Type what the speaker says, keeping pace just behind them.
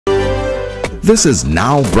This is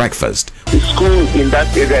Now Breakfast. The school in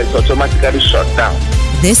that area is automatically shut down.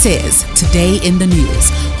 This is Today in the News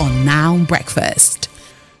on Now Breakfast.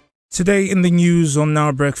 Today in the news on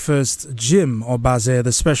Now Breakfast, Jim Obaze,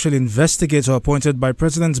 the special investigator appointed by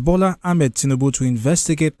President Bola Ahmed Tinubu to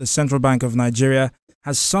investigate the Central Bank of Nigeria,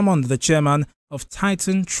 has summoned the chairman of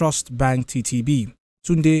Titan Trust Bank TTB,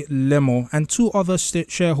 Tunde Lemo, and two other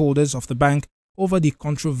shareholders of the bank over the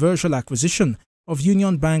controversial acquisition of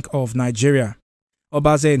Union Bank of Nigeria.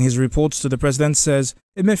 Obaze, in his reports to the president, says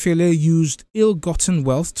Emefiele used ill-gotten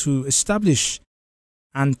wealth to establish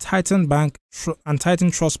and Titan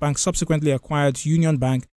Trust Bank subsequently acquired Union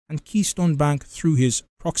Bank and Keystone Bank through his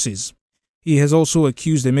proxies. He has also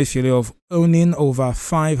accused Emefiele of owning over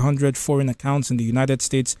 500 foreign accounts in the United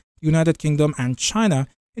States, United Kingdom and China,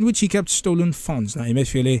 in which he kept stolen funds. Now,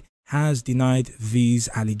 Emefiele has denied these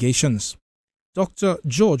allegations. Dr.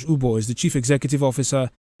 George Ubo is the Chief Executive Officer,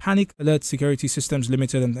 Panic Alert Security Systems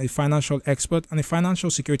Limited, and a financial expert and a financial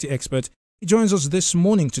security expert. He joins us this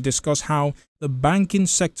morning to discuss how the banking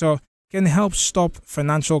sector can help stop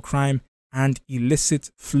financial crime and illicit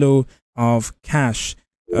flow of cash.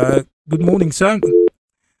 Good morning, sir.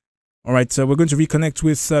 All right, we're going to reconnect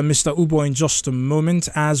with Mr. Ubo in just a moment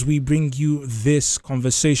as we bring you this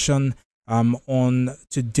conversation on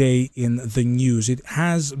Today in the News. It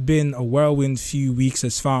has been a whirlwind few weeks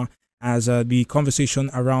as far as the conversation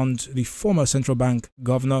around the former central bank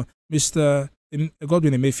governor, Mr.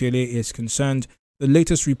 Godwin Emefiele, is concerned. The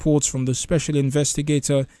latest reports from the special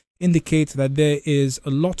investigator indicate that there is a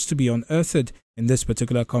lot to be unearthed in this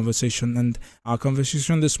particular conversation. And our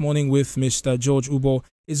conversation this morning with Mr. George Ubo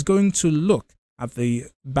is going to look at the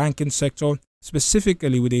banking sector,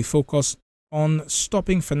 specifically with a focus on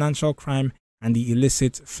stopping financial crime and the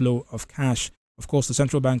illicit flow of cash. Of course, the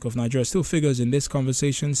Central Bank of Nigeria still figures in this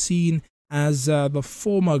conversation, seen as the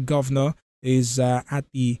former governor is at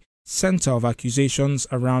the center of accusations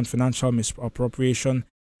around financial misappropriation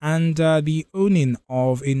and the owning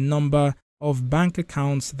of a number of bank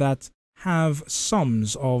accounts that have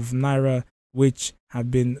sums of naira which have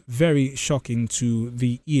been very shocking to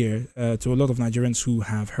the ear, to a lot of Nigerians who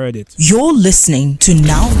have heard it. You're listening to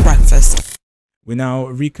Now Breakfast. We now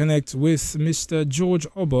reconnect with Mr. George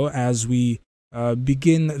Obo as we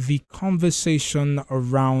begin the conversation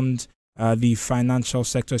around the financial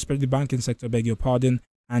sector, especially the banking sector, beg your pardon,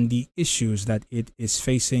 and the issues that it is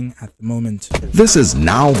facing at the moment. This is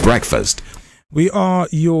Now Breakfast. We are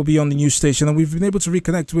your Beyond the News station, and we've been able to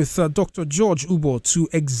reconnect with Dr. George Ubo to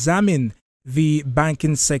examine the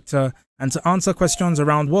banking sector and to answer questions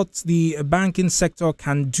around what the banking sector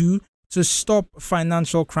can do to stop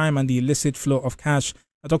financial crime and the illicit flow of cash.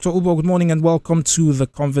 Dr. Ubo, good morning and welcome to the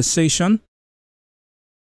conversation.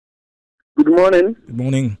 Good morning. Good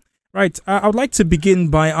morning. Right, I would like to begin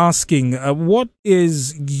by asking, what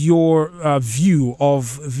is your view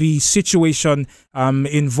of the situation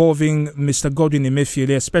involving Mr. Godwin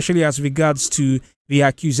Emefiele, especially as regards to the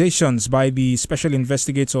accusations by the special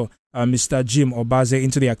investigator, Mr. Jim Obaze,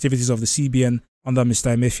 into the activities of the CBN under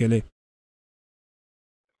Mr. Emefiele?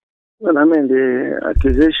 Well, I mean, the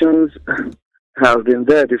accusations have been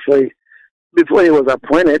there before he was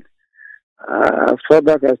appointed. As far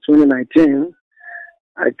back as 2019,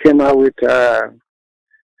 I came out with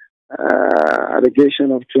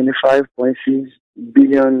allegation of $25.6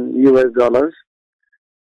 billion US,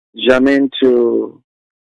 germane to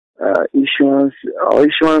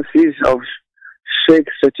issuances of fake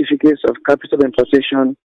certificates of capital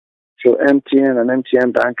importation to MTN and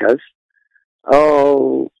MTN bankers.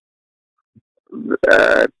 All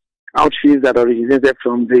outfits that originated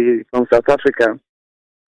from South Africa,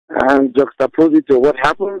 and juxtapose it to what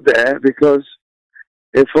happened there, because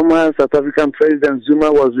a former South African president,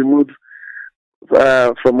 Zuma, was removed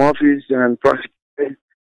from office and prosecuted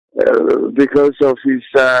because of his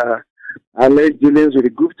alleged dealings with the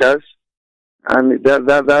Guptas, and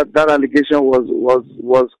that allegation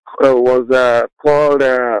was called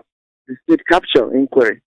the state capture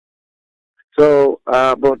inquiry. So,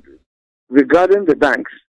 but regarding the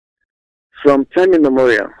banks, from time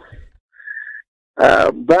immemorial,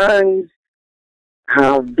 banks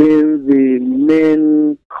have been the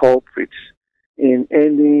main culprits in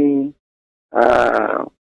any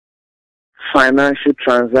financial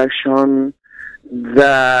transaction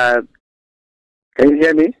that... Can you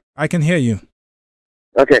hear me? I can hear you.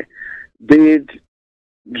 Okay. Be it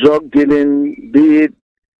drug dealing, be it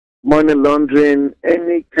money laundering,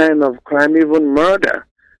 any kind of crime, even murder.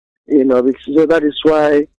 So that is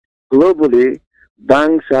why globally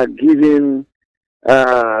banks are given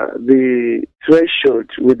the threshold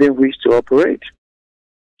within which to operate.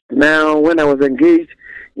 Now, when I was engaged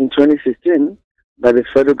in 2016 by the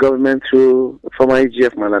federal government through former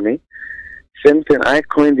AGF Malami. Same thing, I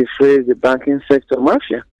coined the phrase the banking sector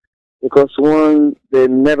mafia, because one, they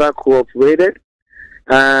never cooperated,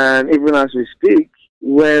 and even as we speak,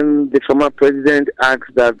 when the former president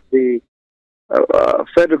asked that the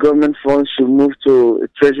federal government funds should move to a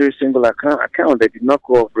treasury single account, they did not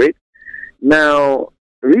cooperate. Now,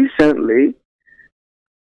 recently,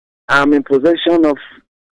 I'm in possession of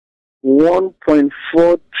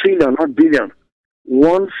 1.4 trillion, not billion,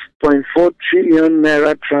 1.4 trillion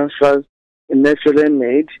naira transfers initially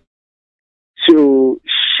made to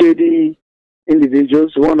shady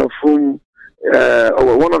individuals, one of whom,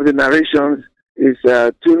 or one of the narrations is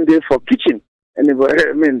Tunde for kitchen. Anybody,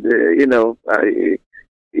 I mean,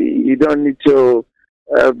 you don't need to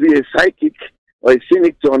be a psychic or a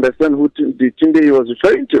cynic to understand who the Tunde he was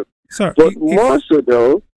referring to. Sir, but more so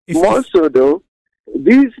though,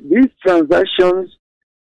 these transactions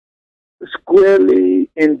squarely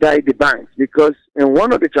indict the banks, because in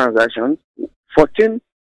one of the transactions,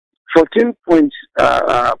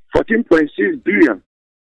 14.6 billion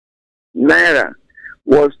naira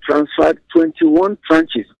was transferred 21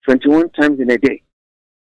 tranches, 21 times in a day.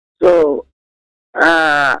 So,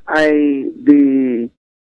 the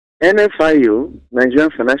NFIU,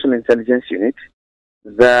 Nigerian Financial Intelligence Unit,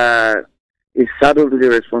 that is saddled with the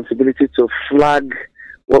responsibility to flag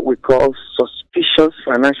what we call suspicious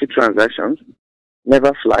financial transactions,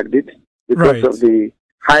 never flagged it because of the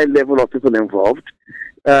high level of people involved.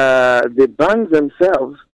 The banks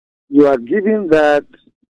themselves, you are giving that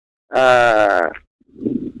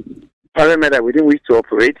parameter within which to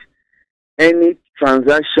operate. Any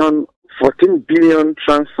transaction, 14 billion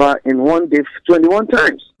transfer in one day, 21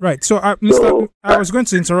 times. Right. So, I was going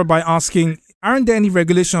to interrupt by asking, aren't there any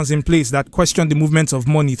regulations in place that question the movement of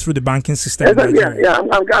money through the banking system? I'm getting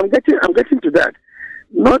to that.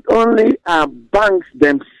 Not only are banks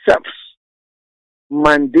themselves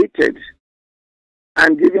mandated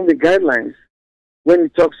and giving the guidelines, when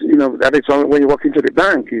it talks, that is when you walk into the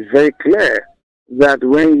bank, it's very clear that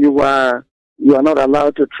when you are not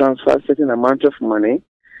allowed to transfer a certain amount of money.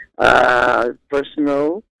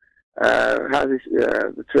 Personal has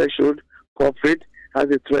the threshold, corporate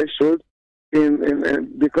has a threshold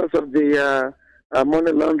in because of the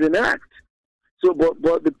Money Laundering Act. So,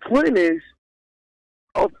 but the point is,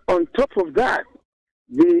 on top of that,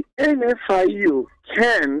 the NFIU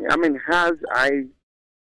I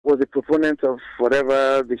was a proponent of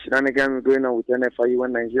whatever the shenanigans going on with NFIU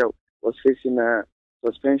when Nigeria was facing a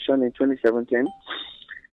suspension in 2017.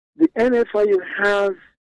 The NFIU has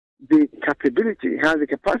the capability, has the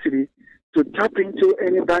capacity to tap into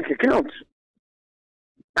any bank account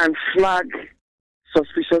and flag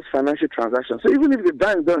suspicious financial transactions. So even if the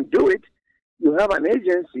bank don't do it, you have an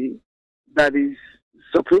agency that is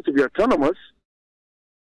supposed to be autonomous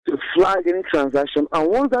to flag any transaction. And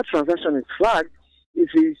once that transaction is flagged, if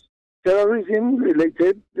it's terrorism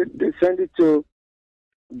related, they send it to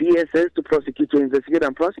DSS to prosecute, to investigate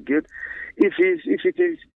and prosecute. If it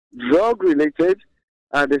is drug related,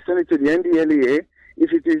 they send it to the NDLEA.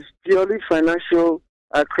 If it is purely financial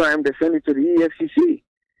crime, they send it to the EFCC.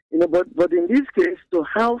 But in this case, to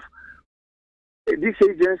have this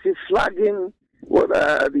agency flagging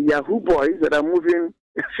the Yahoo boys that are moving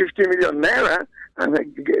 50 million naira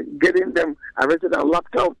and getting them arrested and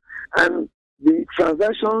locked up, and the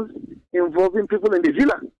transactions involving people in the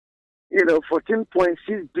villa,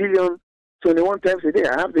 14.6 billion, 21 times a day.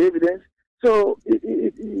 I have the evidence. So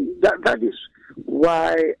that is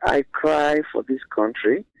why I cry for this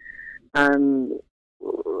country. And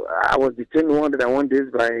I was detained 101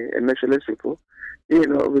 days by nationalist people,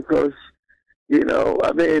 because,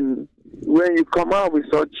 when you come out with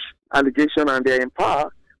such allegation and they're in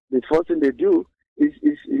power, the first thing they do is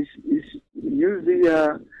use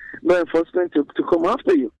the law enforcement to come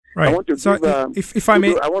after you. Right. I want to if I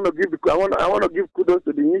may, I want to give kudos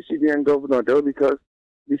to the new CBN governor, though, because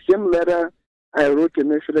the same letter I wrote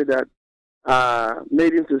initially that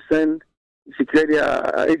made him to send security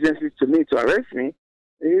agencies to me to arrest me,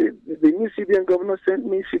 the new CBN governor sent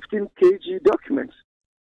me 15 kg documents.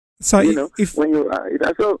 So the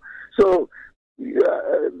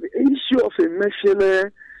issue of a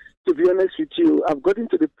Meshele, to be honest with you, I've gotten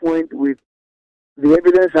to the point with the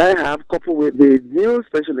evidence I have, coupled with the new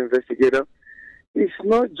special investigator. It's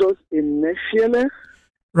not just a Meshele.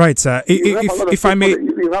 Right, sir. If I may,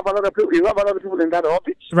 you have a lot of people in that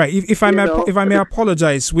orbit. Right. If I may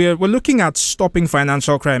apologize, we're looking at stopping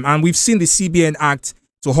financial crime, and we've seen the CBN Act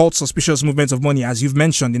to halt suspicious movements of money, as you've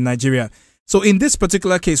mentioned, in Nigeria. So in this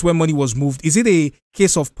particular case where money was moved, is it a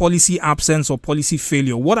case of policy absence or policy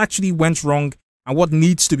failure? What actually went wrong and what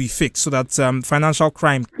needs to be fixed so that financial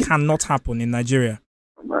crime cannot happen in Nigeria?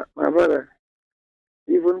 My brother,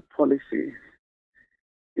 even policy,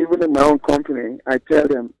 even in my own company, I tell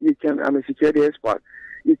them, I'm a security expert,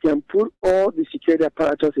 you can put all the security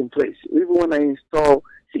apparatus in place. Even when I install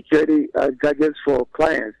security gadgets for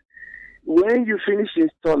clients, when you finish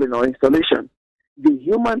installing or installation, the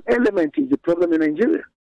human element is the problem in Nigeria.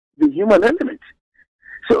 The human element.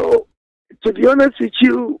 So, to be honest with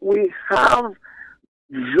you, we have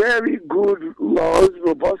very good laws,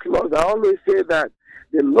 robust laws. I always say that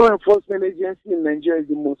the law enforcement agency in Nigeria is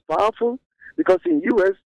the most powerful, because in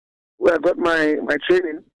U.S., where I got my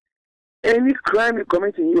training, any crime you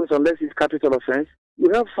commit in U.S., unless it's capital offense,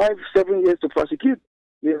 you have 5-7 years to prosecute.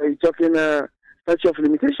 You're talking statute of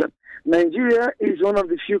limitation. Nigeria is one of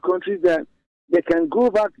the few countries that they can go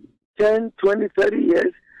back 10, 20, 30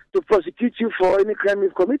 years to prosecute you for any crime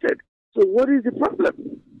you've committed. So what is the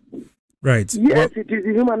problem? Right. Yes, well, it is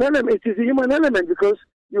the human element. It is the human element, because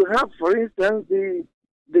you have, for instance, the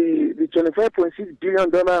 $25.6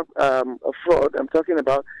 billion fraud I'm talking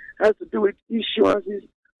about has to do with issuances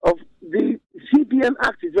of the CBN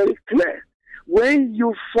Act is very clear. When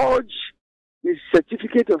you forge the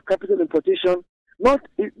certificate of capital importation,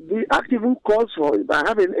 the Act even calls for, I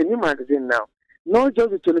have a new magazine now, not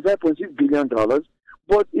just the $25.6 billion,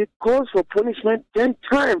 but it calls for punishment 10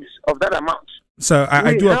 times of that amount. So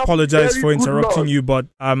I do apologize for interrupting you, but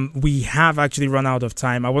we have actually run out of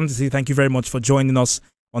time. I wanted to say thank you very much for joining us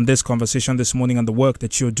on this conversation this morning and the work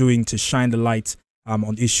that you're doing to shine the light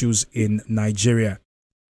on issues in Nigeria.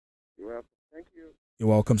 You're welcome. Thank you. You're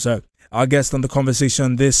welcome, sir. Our guest on the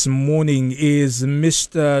conversation this morning is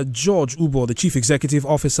Mr. George Ubo, the Chief Executive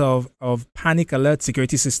Officer of Panic Alert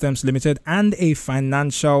Security Systems Limited and a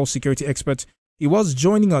financial security expert. He was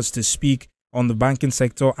joining us to speak on the banking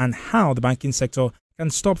sector and how the banking sector can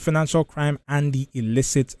stop financial crime and the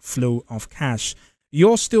illicit flow of cash.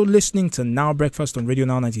 You're still listening to Now Breakfast on Radio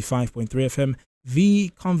Now 95.3 FM. The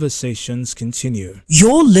conversations continue.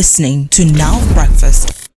 You're listening to Now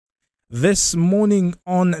Breakfast. This morning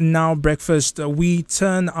on Now Breakfast, we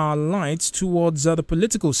turn our lights towards the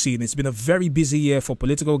political scene. It's been a very busy year for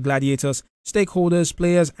political gladiators, stakeholders,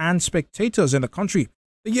 players, and spectators in the country.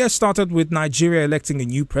 The year started with Nigeria electing a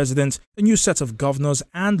new president, a new set of governors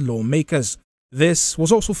and lawmakers. This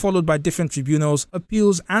was also followed by different tribunals,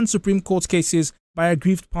 appeals, and Supreme Court cases by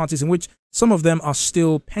aggrieved parties, in which some of them are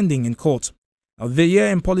still pending in court. Now, the year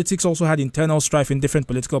in politics also had internal strife in different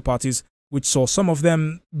political parties, which saw some of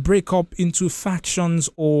them break up into factions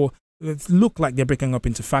or look like they're breaking up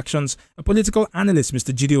into factions. A political analyst,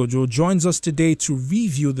 Mr. Jide Ojo, joins us today to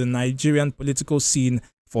review the Nigerian political scene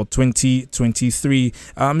for 2023.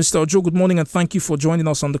 Mr. Ojo, good morning and thank you for joining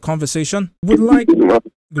us on the conversation.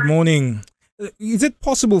 Good morning. Is it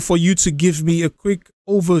possible for you to give me a quick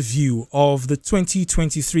overview of the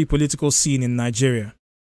 2023 political scene in Nigeria?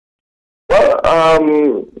 Well,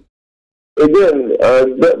 again,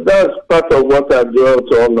 that's part of what I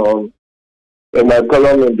dwelt on in my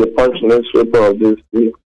column in the Punch newspaper of this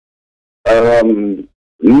week.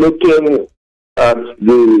 Looking at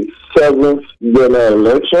the 7th general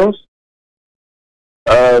elections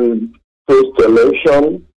and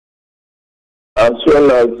post-election, as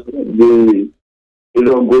well as the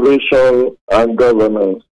inauguration and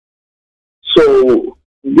governance. So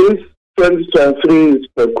this 2023 is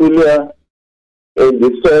peculiar in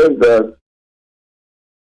the sense that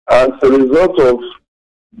as a result of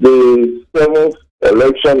the 7th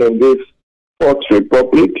election in this 4th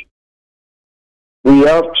republic, we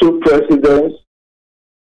have 2 presidents,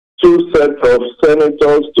 2 sets of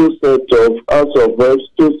senators, 2 sets of House of Reps,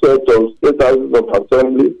 2 sets of State Houses of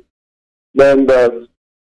Assembly, members,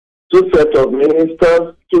 2 sets of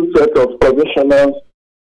ministers, 2 sets of commissioners,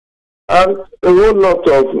 and a whole lot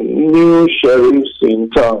of new sheriffs in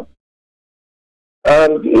town.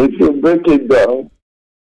 And if you break it down,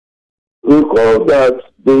 recall that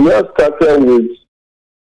the year started with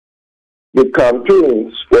the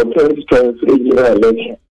campaigns for 2023 general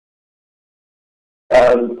election.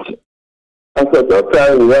 And at that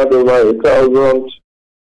time, we had over 1,000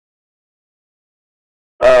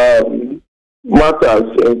 matters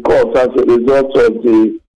in court as a result of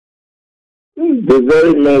the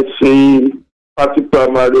very messy party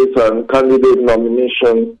primaries and candidate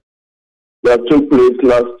nomination that took place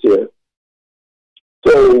last year.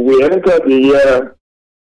 So we entered the year,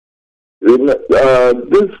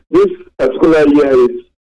 this particular year is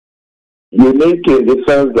unique in the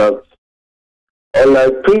sense that,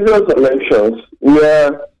 unlike previous elections,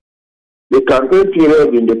 where the campaign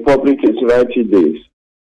period in the public is 90 days,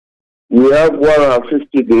 we have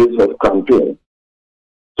 150 days of campaign.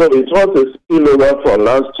 So it was a spillover from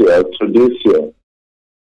last year to this year.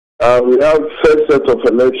 We have first set of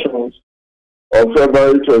elections on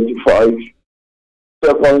February 25.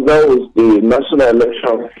 Second, that was the national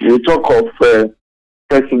election. We talk of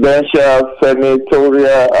presidential,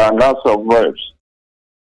 senatorial, and House of Reps.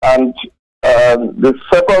 And the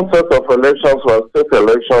second set of elections were state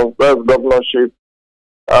elections, that's governorship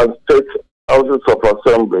and state houses of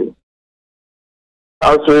assembly.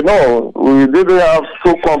 As we know, we didn't have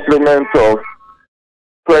full complement of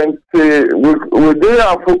 20. We didn't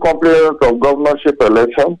have full complement of governorship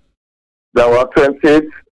elections. There were 28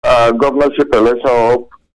 governorship elections up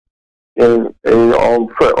on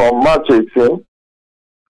March 18.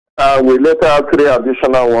 We later had 3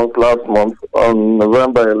 additional ones last month on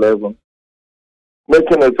November 11,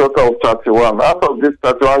 making a total of 31. Out of these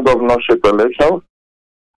 31 governorship elections,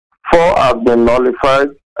 4 have been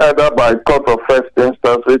nullified either by court of first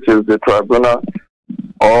instance, which is the tribunal,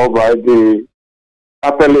 or by the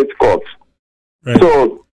appellate court. Right.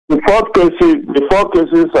 So the 4 cases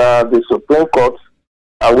are the Supreme Court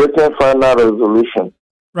awaiting final resolution.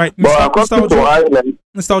 Right,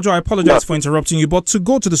 Mr. Ojo, I apologize for interrupting you, but to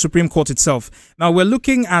go to the Supreme Court itself, now we're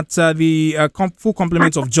looking at the full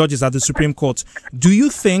complement of judges at the Supreme Court. Do you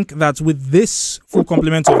think that with this full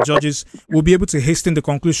complement of judges, we'll be able to hasten the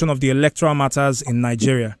conclusion of the electoral matters in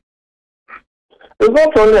Nigeria? It's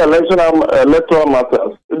not only electoral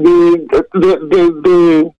matters.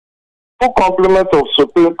 The full complement of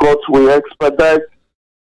Supreme Court will expedite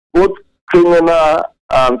both criminal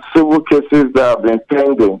and civil cases that have been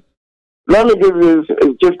pending. Let me give you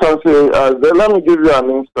let me give you an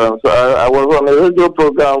instance. I was on a radio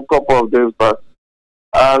program a couple of days back,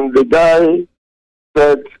 and the guy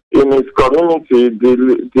said in his community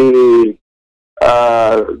the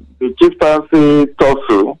chieftaincy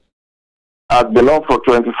tussle had been on for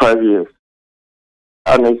 25 years,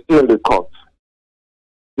 and it's still in the court.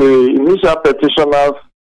 The initial petitioners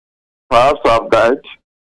perhaps have died,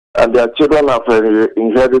 and their children have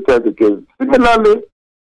inherited the case. Similarly,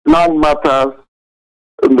 land matters,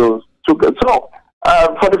 took it. So,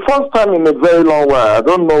 for the first time in a very long while, I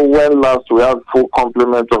don't know when last we had full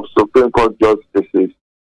complement of Supreme Court justices.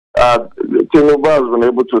 Tinubu has been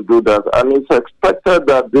able to do that, and it's expected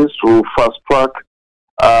that this will fast track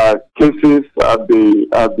cases at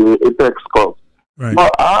the apex court. Right.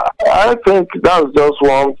 But I think that's just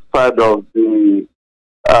one side of the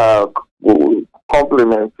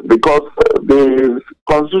complement, because the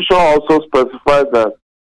Constitution also specifies that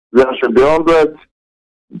there should be 100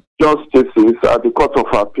 justices at the Court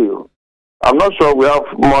of Appeal. I'm not sure we have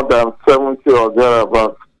more than 70 or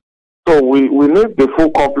thereabouts. So we need the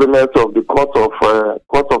full complement of the Court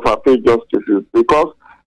of Appeal justices, because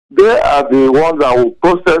they are the ones that will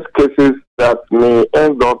process cases that may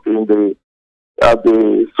end up at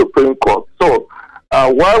the Supreme Court. So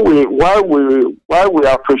while we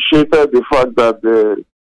appreciated the fact that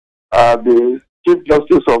the Chief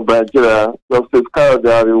Justice of Nigeria, Justice Kayode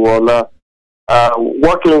Ariwoola,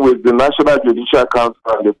 working with the National Judicial Council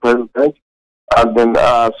and the President, and then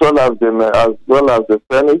as well as the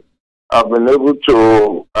Senate, have been able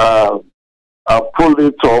to pull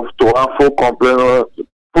it off to have full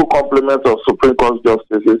complement of Supreme Court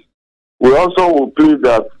justices. We also will plead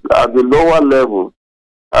that at the lower level,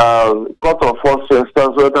 Court of First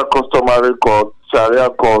Instance, whether customary court, Sharia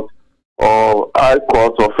court, or High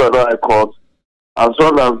Court or Federal High Court, as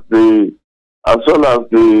well as the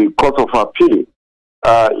Court of Appeal,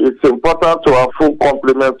 it's important to have full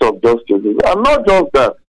complement of justices. And not just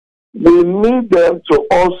that, we need them to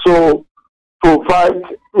also provide,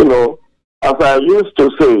 as I used to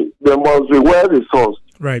say, they must be well-resourced.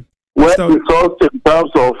 Right. Well-resourced in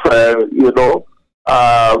terms of,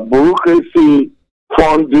 bureaucracy,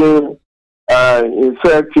 funding,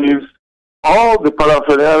 incentives, all the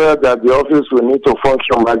paraphernalia that the office will need to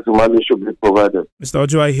function maximally should be provided. Mr.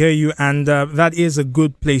 Ojo, I hear you, and that is a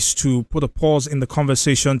good place to put a pause in the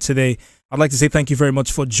conversation today. I'd like to say thank you very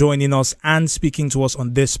much for joining us and speaking to us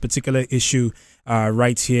on this particular issue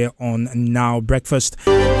right here on Now Breakfast.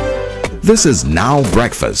 This is Now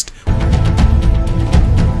Breakfast.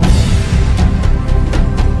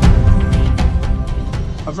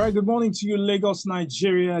 A very good morning to you, Lagos,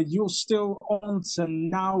 Nigeria. You're still on to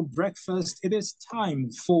Now Breakfast. It is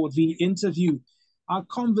time for the interview. Our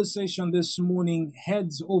conversation this morning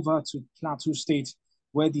heads over to Plateau State,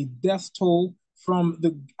 where the death toll from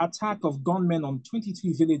the attack of gunmen on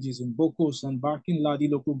 23 villages in Bokos and Barkin Ladi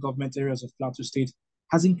local government areas of Plateau State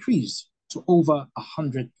has increased to over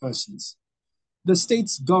 100 persons. The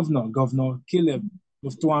state's governor, Governor Caleb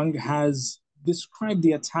Mutfwang, has described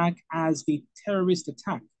the attack as a terrorist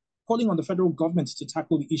attack, calling on the federal government to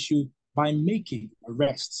tackle the issue by making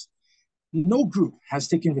arrests. No group has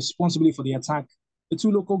taken responsibility for the attack. The two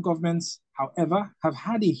local governments, however, have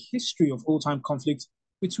had a history of old-time conflict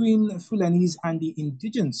between Fulanese and the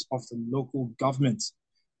indigents of the local government.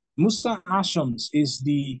 Musa Ashams is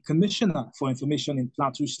the Commissioner for Information in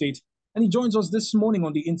Plateau State, and he joins us this morning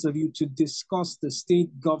on the interview to discuss the state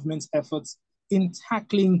government's efforts in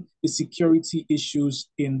tackling the security issues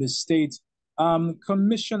in the state.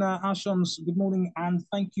 Commissioner Ashams, good morning, and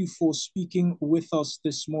thank you for speaking with us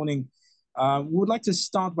this morning. We would like to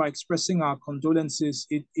start by expressing our condolences.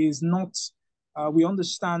 It is not, we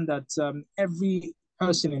understand that every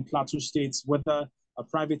person in Plateau State, whether a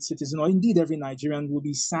private citizen or indeed every Nigerian, will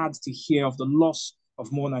be sad to hear of the loss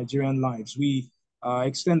of more Nigerian lives. We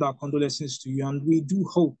extend our condolences to you, and we do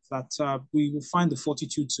hope that we will find the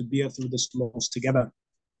fortitude to bear through this loss together.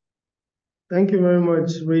 Thank you very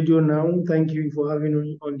much, Radio Now. Thank you for having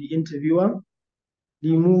me on the interviewer.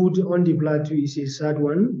 The mood on the Plateau is a sad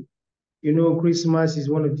one. You know, Christmas is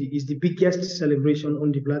the biggest celebration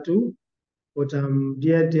on the Plateau, but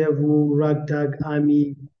Daredevil, Ragtag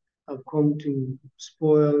Army have come to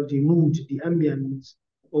spoil the mood, the ambience.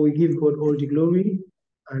 But we give God all the glory,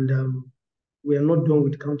 and we are not done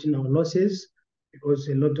with counting our losses, because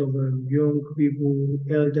a lot of young people,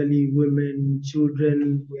 elderly women,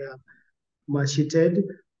 children were macheted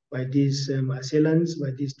by these assailants, by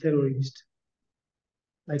these terrorists.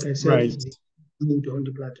 Like I said, right. It's the mood on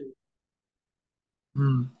the Plateau.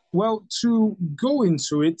 Well, to go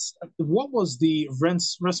into it, what was the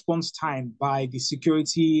response time by the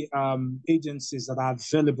security agencies that are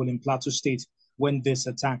available in Plateau State when this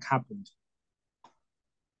attack happened?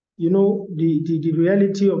 You know, the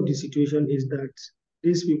reality of the situation is that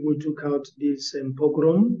these people took out this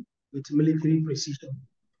pogrom with military precision,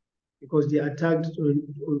 because they attacked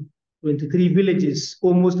 23 villages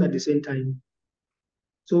almost at the same time.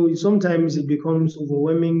 So sometimes it becomes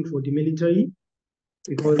overwhelming for the military,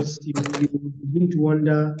 because you begin to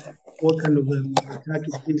wonder what kind of attack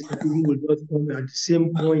is this, that people will just come at the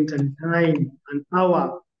same point and time and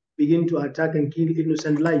hour, begin to attack and kill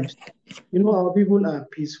innocent lives. You know, our people are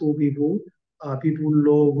peaceful people. Our people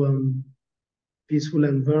love peaceful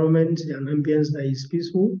environment and ambience that is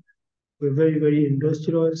peaceful. We're very, very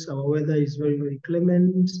industrious. Our weather is very, very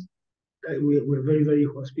clement. We're very, very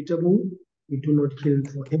hospitable. We do not kill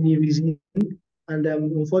for any reason. And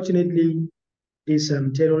unfortunately, this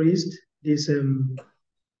terrorist, this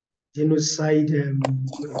genocide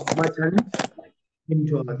merchant came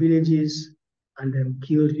to our villages and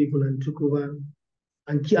killed people and took over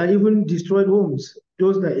and even destroyed homes.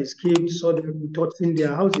 Those that escaped saw them torching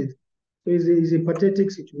their houses. So it's a pathetic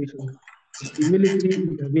situation. If the military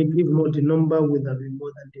intervened, if not, the number would have been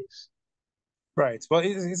more than this. Right. Well,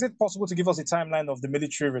 is it possible to give us a timeline of the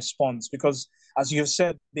military response? Because, as you have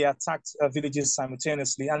said, they attacked villages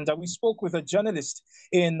simultaneously. And we spoke with a journalist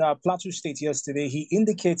in Plateau State yesterday. He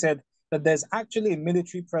indicated that there's actually a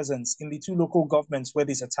military presence in the two local governments where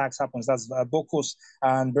these attacks happen. That's Bokos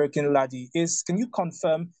and Birkin-Ladi. Can you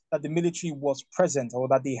confirm that the military was present, or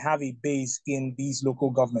that they have a base in these local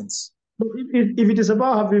governments? If it is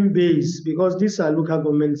about having base, because these are local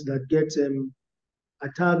governments that get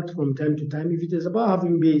attacked from time to time. If it is about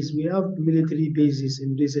having base, we have military bases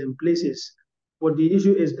in these places. But the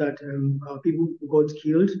issue is that our people got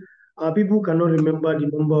killed. Our people cannot remember the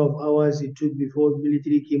number of hours it took before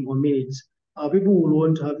military came, or minutes. Our people will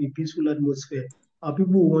want to have a peaceful atmosphere. Our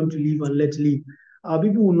people will want to live and let live. Our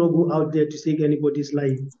people will not go out there to take anybody's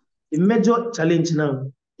life. The major challenge now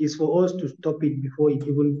is for us to stop it before it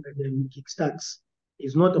even kickstarts.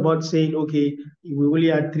 It's not about saying, okay, we only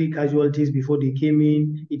had 3 casualties before they came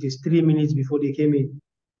in. It is 3 minutes before they came in.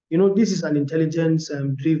 You know, this is an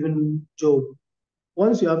intelligence-driven job.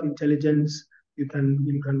 Once you have intelligence, you can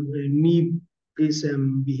nib this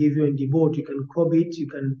behavior in the board. You can curb it. You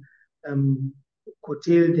can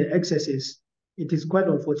curtail the excesses. It is quite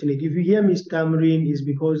unfortunate. If you hear me stammering, it's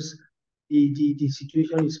because the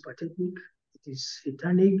situation is pathetic. It is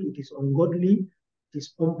satanic. It is ungodly. It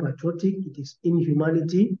is unpatriotic, it is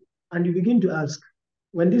inhumanity. And you begin to ask,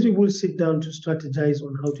 when these people sit down to strategize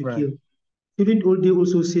on how to kill, shouldn't they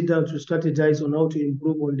also sit down to strategize on how to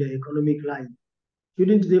improve on their economic life?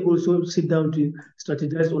 Shouldn't they also sit down to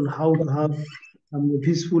strategize on how to have a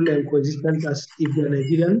peaceful and coexistence as if they're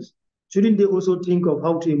Nigerians? Shouldn't they also think of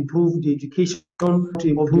how to improve the education of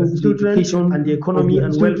their children and the economy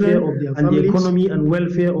and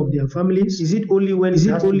welfare of their families? Is it only when it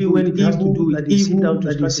has to do that they sit down to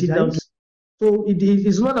strategize? So it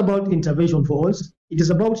is not about intervention for us. It is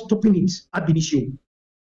about stopping it ab initio.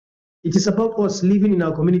 It is about us living in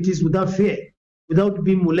our communities without fear, without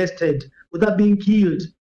being molested, without being killed.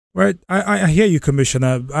 Right. I hear you,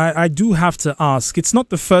 Commissioner. I do have to ask, it's not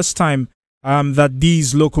the first time that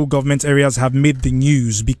these local government areas have made the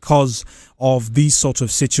news because of these sorts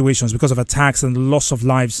of situations, because of attacks and loss of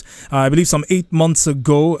lives. I believe some 8 months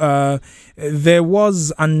ago, there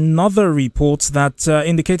was another report that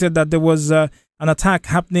indicated that there was an attack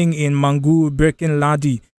happening in Mangu, Birkin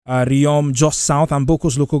Ladi, Riom, just south, and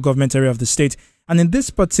Boko's local government area of the state. And in this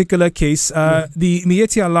particular case, the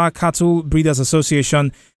Mieti Allah Cattle Breeders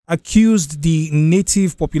Association accused the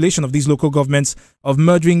native population of these local governments of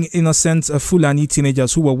murdering innocent Fulani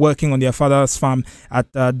teenagers who were working on their father's farm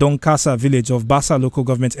at Donkasa village of Basa local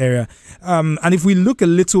government area. And if we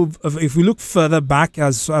look further back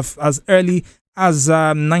as early as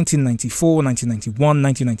 1994, 1991,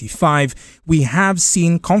 1995, we have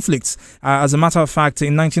seen conflicts. As a matter of fact,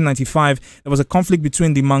 in 1995, there was a conflict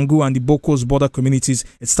between the Mangu and the Bokos border communities.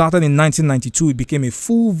 It started in 1992. It became a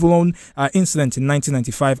full-blown incident in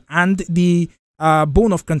 1995. And the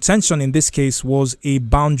bone of contention in this case was a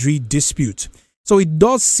boundary dispute. So it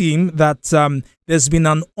does seem that there's been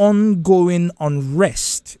an ongoing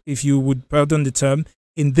unrest, if you would pardon the term,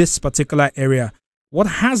 in this particular area. What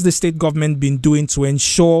has the state government been doing to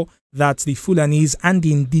ensure that the Fulanese and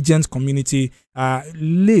the indigenous community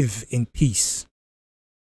live in peace?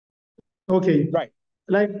 Okay, right.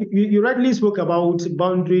 Like you rightly spoke about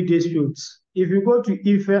boundary disputes. If you go to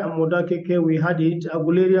Ife and Modakeke, we had it,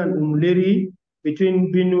 Aguleri and Umuleri,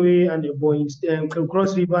 between Benue and the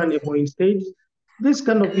Cross River and Ebonyi State. This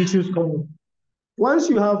kind of issues come up. Once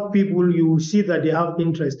you have people, you see that they have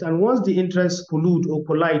interest. And once the interests collude or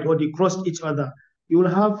collide or they cross each other, you will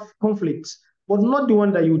have conflicts, but not the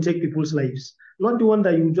one that you take people's lives, not the one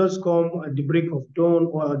that you just come at the break of dawn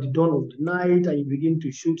or at the dawn of the night and you begin to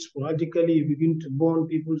shoot sporadically, you begin to burn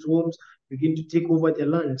people's homes, begin to take over their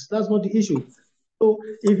lands. That's not the issue. So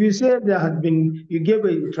if you say there has been, you gave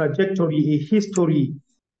a trajectory, a history.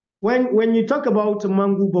 When you talk about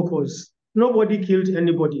Mangu Bokos, nobody killed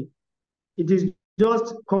anybody. It is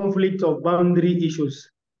just conflict of boundary issues.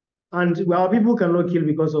 And our people cannot kill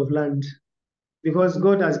because of land, because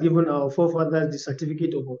God has given our forefathers the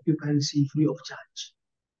certificate of occupancy free of charge.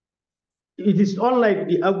 It is unlike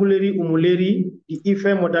the Aguleri Umuleri, the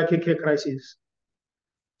Ife Modakeke crisis.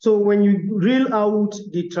 So when you reel out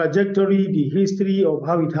the trajectory, the history of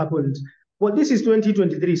how it happened, but this is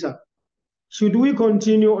 2023, sir. Should we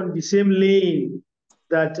continue on the same lane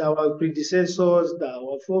that our predecessors, that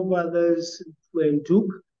our forefathers took?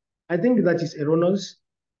 I think that is erroneous.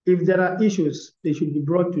 If there are issues, they should be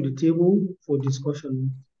brought to the table for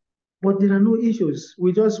discussion. But there are no issues.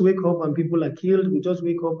 We just wake up and people are killed. We just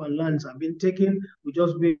wake up and lands have been taken. We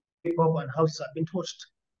just wake up and houses have been torched.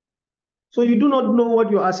 So you do not know what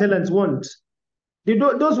your assailants want.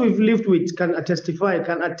 Those we've lived with can testify,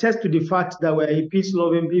 can attest to the fact that we're a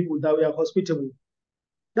peace-loving people, that we are hospitable.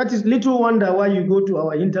 That is little wonder why you go to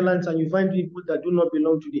our hinterlands and you find people that do not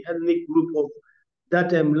belong to the ethnic group of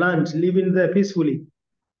that land living there peacefully.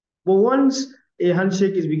 But once a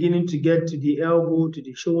handshake is beginning to get to the elbow, to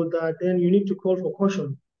the shoulder, then you need to call for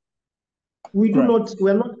caution. We are not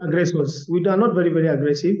aggressors. We are not very, very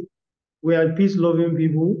aggressive. We are peace-loving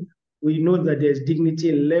people. We know that there's dignity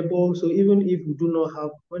in labor. So even if we do not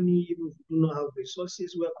have money, even if we do not have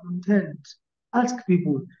resources, we are content. Ask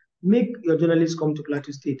people, make your journalists come to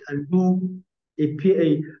Plateau State and do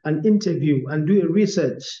an interview and do a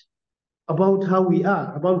research about how we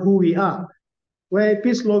are, about who we are. We're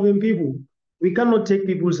peace-loving people. We cannot take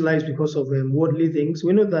people's lives because of worldly things.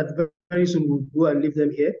 We know that very soon we'll go and leave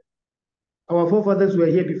them here. Our forefathers were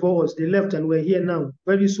here before us. They left and we're here now.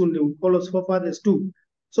 Very soon they will call us forefathers too.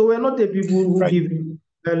 So we're not a people who give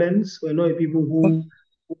violence. We're not a people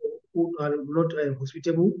who are not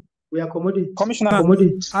hospitable. We are commodities. Commissioner,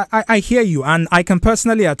 I hear you, and I can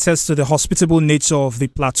personally attest to the hospitable nature of the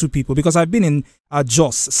Plateau people because I've been in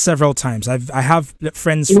Jos several times. I have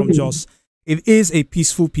friends from Jos. It is a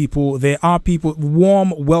peaceful people. There are people,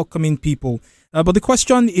 warm, welcoming people. But the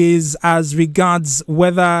question is as regards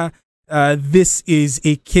whether this is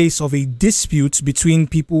a case of a dispute between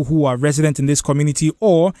people who are resident in this community,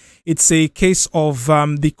 or it's a case of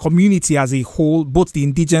the community as a whole, both the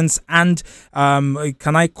indigenous and,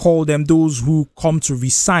 can I call them those who come to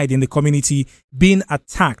reside in the community, being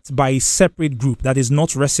attacked by a separate group that is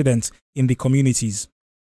not resident in the communities.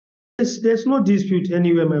 There's no dispute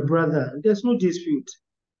anywhere, my brother. There's no dispute.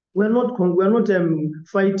 We're not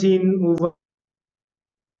fighting over.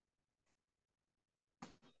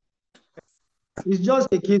 It's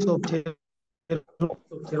just a case of terrorism.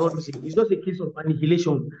 It's just a case of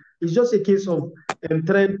annihilation. It's just a case of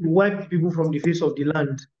trying to wipe people from the face of the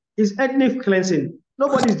land. It's ethnic cleansing.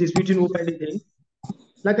 Nobody is disputing over anything.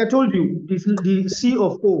 Like I told you, the C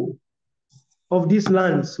of O of these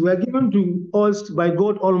lands were given to us by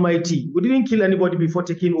God Almighty. We didn't kill anybody before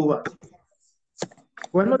taking over.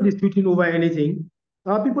 We're not disputing over anything.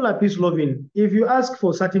 Our people are peace loving. If you ask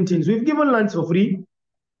for certain things, we've given lands for free.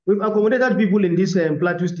 We've accommodated people in this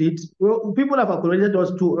plateau state. Well, people have accommodated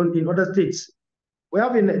us too in other states. We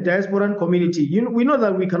have a diasporan community. We know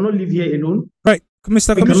that we cannot live here alone. Right.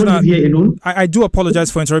 Mr. We Commissioner, cannot live here alone. I do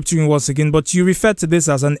apologize for interrupting you once again, but you referred to this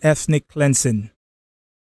as an ethnic cleansing.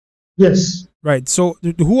 Yes. Right. So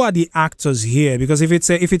who are the actors here? Because if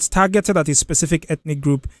it's targeted at a specific ethnic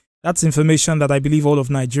group, that's information that I believe all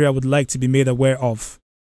of Nigeria would like to be made aware of.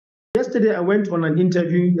 Yesterday, I went on an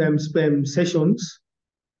interview sessions,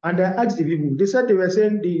 and I asked the people. They said they were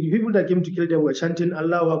saying the people that came to kill them were chanting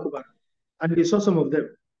Allahu Akbar, and they saw some of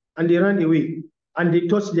them, and they ran away, and they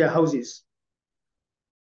touched their houses.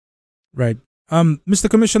 Right.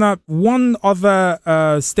 Mr. Commissioner, one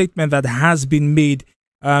other statement that has been made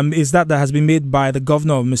is that has been made by the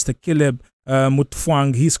governor, Mr. Caleb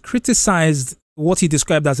Mutfwang. He's criticized what he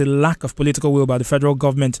described as a lack of political will by the federal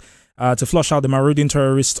government to flush out the marauding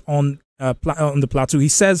terrorists on the plateau. He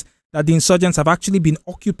says that the insurgents have actually been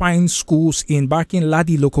occupying schools in Barkin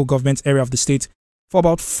Ladi local government area of the state for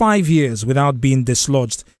about 5 years without being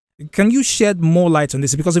dislodged. Can you shed more light on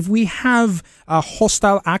this? Because if we have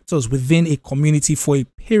hostile actors within a community for a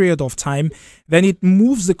period of time, then it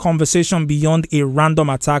moves the conversation beyond a random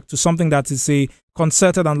attack to something that is a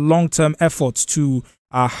concerted and long-term effort to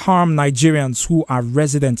harm Nigerians who are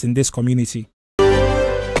residents in this community.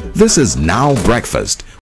 This is Now Breakfast